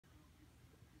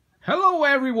Hello,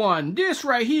 everyone. This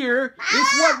right here is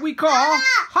what we call...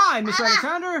 Hi, Mr.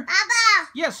 Alexander. Papa.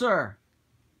 Yes, sir.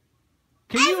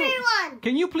 Everyone.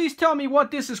 Can you please tell me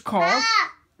what this is called?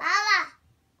 Papa.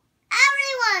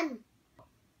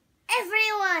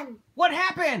 Everyone. What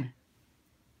happened?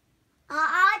 Our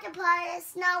octopod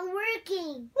is not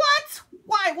working. What?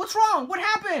 Why? What's wrong? What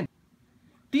happened?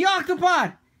 The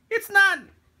Octopod. It's not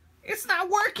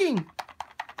working.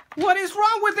 What is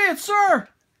wrong with it, sir?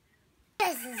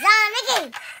 Chase is on the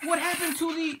case. What happened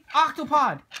to the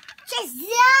Octopod? Chase is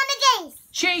on the case.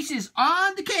 Chase is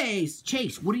on the case.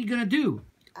 Chase, what are you gonna do?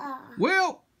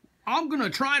 Well, I'm gonna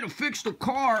try to fix the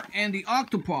car and the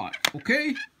Octopod,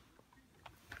 okay?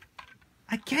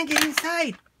 I can't get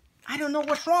inside. I don't know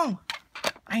what's wrong.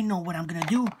 I know what I'm gonna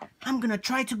do. I'm gonna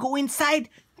try to go inside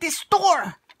this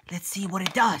store. Let's see what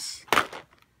it does.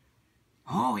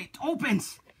 Oh, it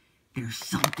opens. There's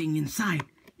something inside.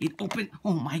 It opened.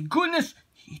 Oh my goodness.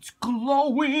 It's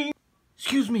glowing.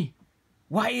 Excuse me.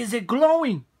 Why is it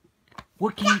glowing?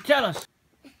 What can you tell us?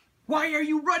 Why are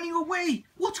you running away?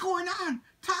 What's going on?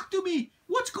 Talk to me.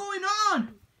 What's going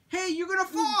on? Hey, you're gonna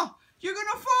fall. You're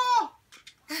gonna fall.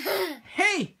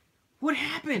 Hey, what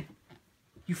happened?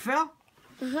 You fell?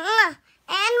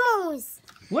 Animals.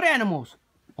 What animals?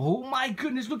 Oh my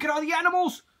goodness, look at all the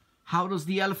animals. How does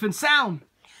the elephant sound?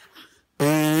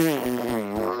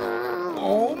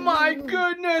 Oh my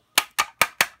goodness.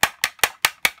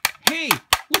 Hey,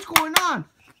 what's going on?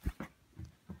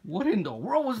 What in the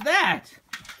world was that?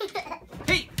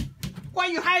 Hey, why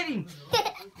are you hiding?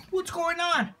 What's going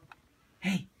on?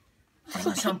 Hey, tell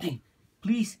us something.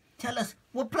 Please tell us,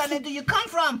 what planet do you come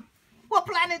from? What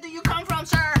planet do you come from,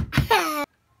 sir?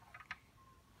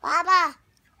 Papa.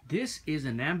 This is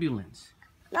an ambulance.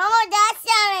 No, that's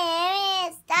not an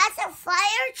ambulance. That's a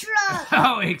fire truck.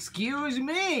 Oh, excuse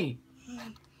me.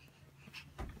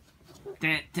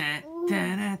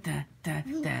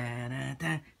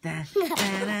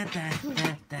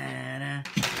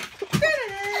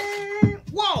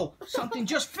 Whoa, something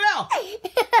just fell. Oh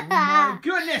my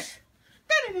goodness.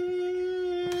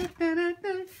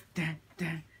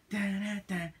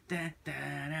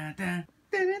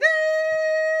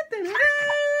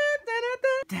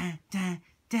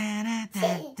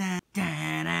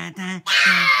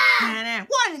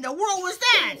 What in the world was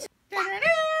that?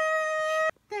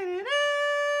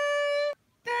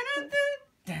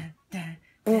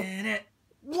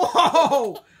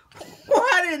 Whoa!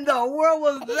 What in the world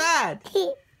was that?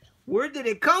 Where did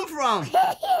it come from?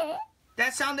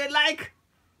 That sounded like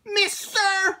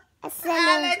Mr.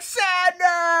 Alexander!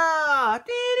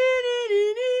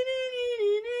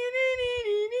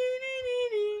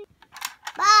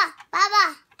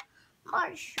 Papa.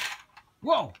 Marsh.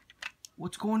 Whoa!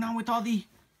 What's going on with all the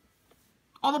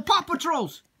Paw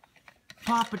Patrols?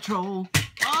 Paw Patrol.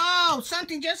 Oh,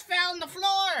 something just fell on the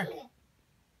floor.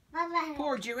 Papa.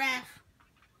 Poor giraffe.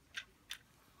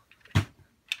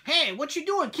 Hey, what you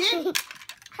doing, kid?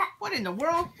 What in the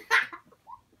world?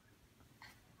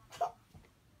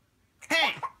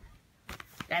 Hey,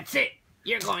 that's it.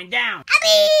 You're going down.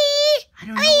 I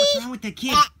don't know what's wrong with the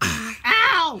kid.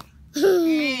 Ow!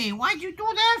 Hey, why'd you do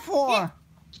that for?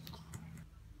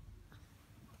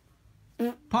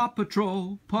 Paw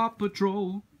Patrol, Paw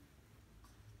Patrol.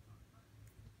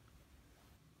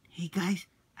 Hey guys,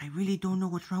 I really don't know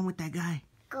what's wrong with that guy.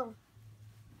 Go.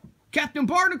 Captain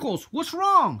Barnacles, what's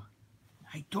wrong?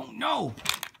 I don't know.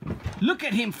 Look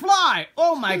at him fly.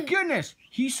 Oh my goodness.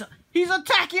 He's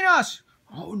attacking us.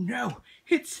 Oh no.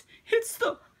 It's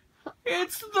the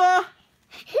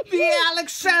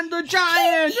Alexander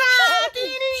Giant.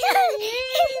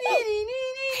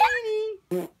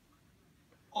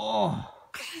 Oh,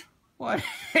 what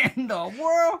in the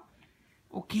world?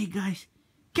 Okay, guys.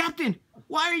 Captain,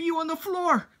 why are you on the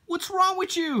floor? What's wrong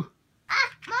with you?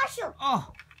 Marshall.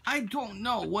 Oh, I don't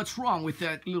know what's wrong with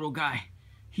that little guy.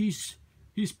 He's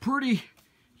pretty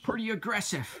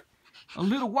aggressive. A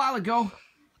little while ago.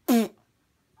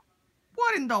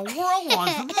 What in the world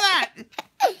was that?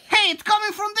 Hey, it's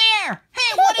coming from there.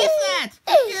 Hey, what is that?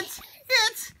 It's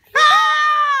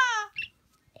ah!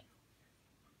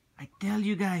 I tell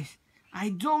you guys, I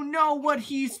don't know what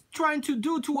he's trying to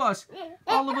do to us.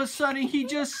 All of a sudden, he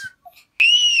just...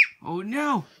 Oh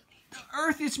no, the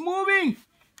earth is moving.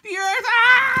 The earth,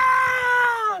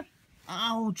 ah!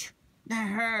 Ouch, that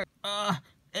hurt.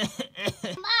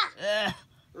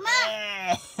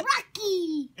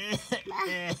 Rocky.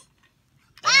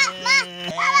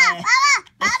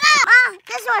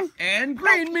 This one. And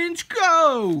green means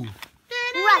go.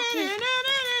 Rocky,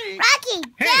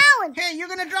 Hey, down. hey, you're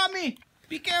gonna drop me.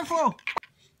 Be careful.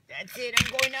 That's it, I'm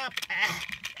going up.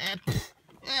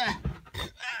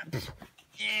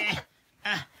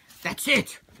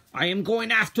 it. I am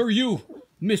going after you,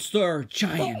 Mr.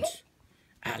 Giant.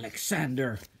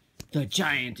 Alexander the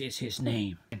Giant is his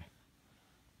name. Oh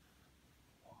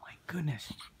my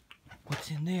goodness. What's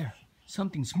in there?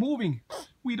 Something's moving.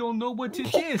 We don't know what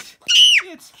it is.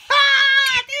 It's...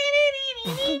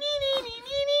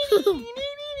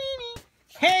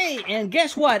 Hey, and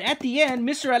guess what? At the end,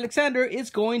 Mr. Alexander is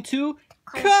going to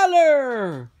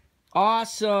color.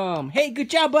 Awesome. Hey, good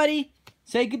job, buddy.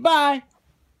 Say goodbye.